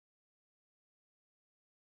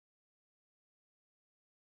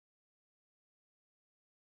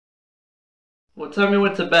What time you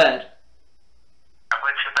went to bed? I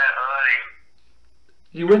went to bed early.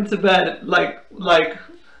 You went to bed like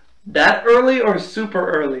that early or super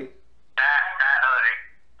early? That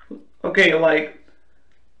early. Okay, like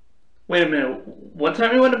wait a minute. What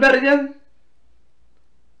time you went to bed again?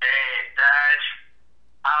 Hey, Dad.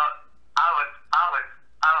 I was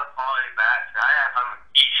falling back. I had some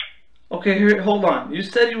eat. Okay, here, hold on. You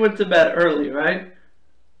said you went to bed early, right?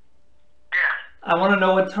 Yeah. I want to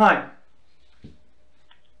know what time.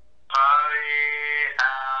 Probably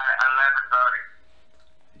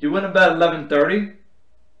 11:30. You went to bed 11:30?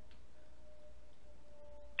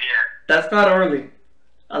 Yeah. That's not early.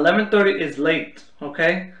 11:30 is late,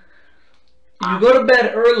 okay? You go to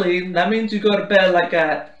bed early, that means you go to bed like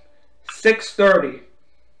at 6:30.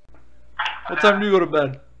 What time do you go to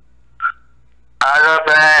bed? I go to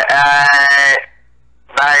bed at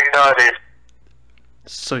 9:30.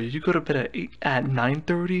 So you go to bed at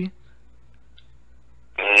 9:30?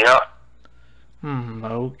 Yep.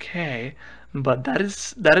 Okay. But that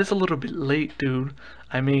is a little bit late, dude.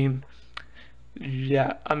 I mean,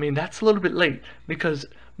 yeah, I mean that's a little bit late because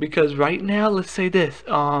right now, let's say this,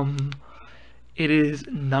 it is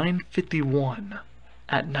 9:51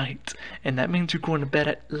 at night, and that means you're going to bed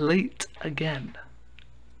at late again.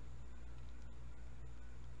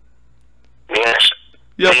 Yes.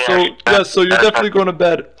 So you're definitely going to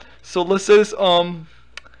bed. So let's say this, a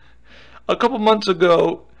couple months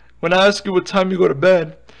ago, when I asked you what time you go to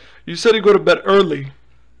bed, you said you go to bed early.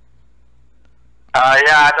 Yeah,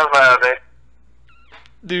 I go to bed early.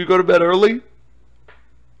 Do you go to bed early?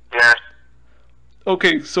 Yes.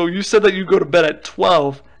 Okay, so you said that you go to bed at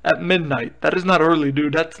 12 at midnight. That is not early,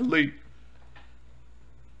 dude. That's late.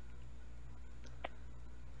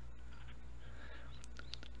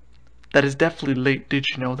 That is definitely late. Did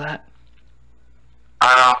you know that?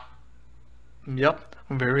 I know. Yep,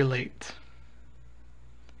 very late.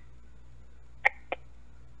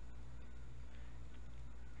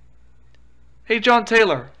 Hey, John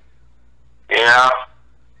Taylor. Yeah.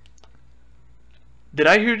 Did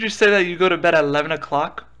I hear you say that you go to bed at 11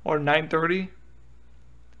 o'clock or 9:30?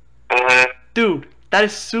 Dude, that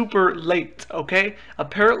is super late, okay?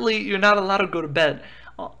 Apparently, you're not allowed to go to bed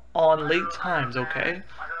on late times, okay? I go to bed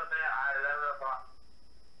at 11 o'clock.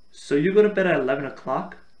 So you go to bed at 11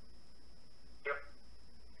 o'clock? Yep.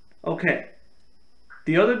 Okay.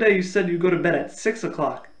 The other day you said you go to bed at 6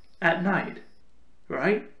 o'clock at night,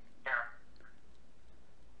 right? Yeah.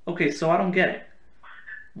 Okay, so I don't get it.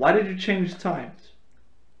 Why did you change times?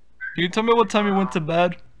 Can you tell me what time you went to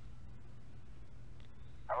bed?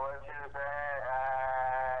 I went to bed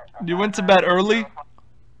at You went to bed early? 11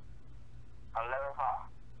 o'clock.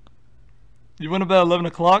 You went to bed at 11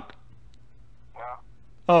 o'clock? Yeah.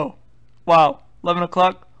 Oh, wow. 11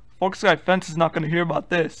 o'clock? Forks Guy Fence is not going to hear about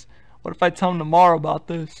this. What if I tell him tomorrow about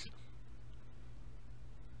this?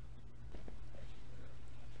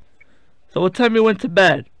 So what time you went to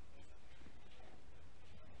bed?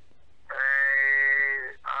 I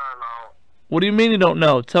don't know. What do you mean you don't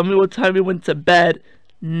know? Tell me what time you went to bed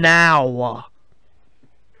now. I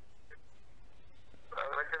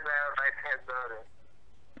went to bed at like 10:30.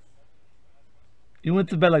 You went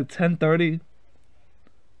to bed like 10:30?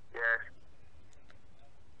 Yes.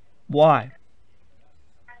 Why?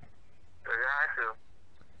 Because I had to.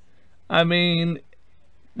 I mean,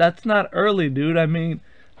 that's not early, dude. I mean,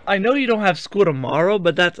 I know you don't have school tomorrow,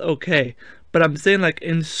 but that's okay. But I'm saying, like,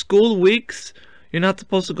 in school weeks, you're not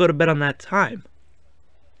supposed to go to bed on that time.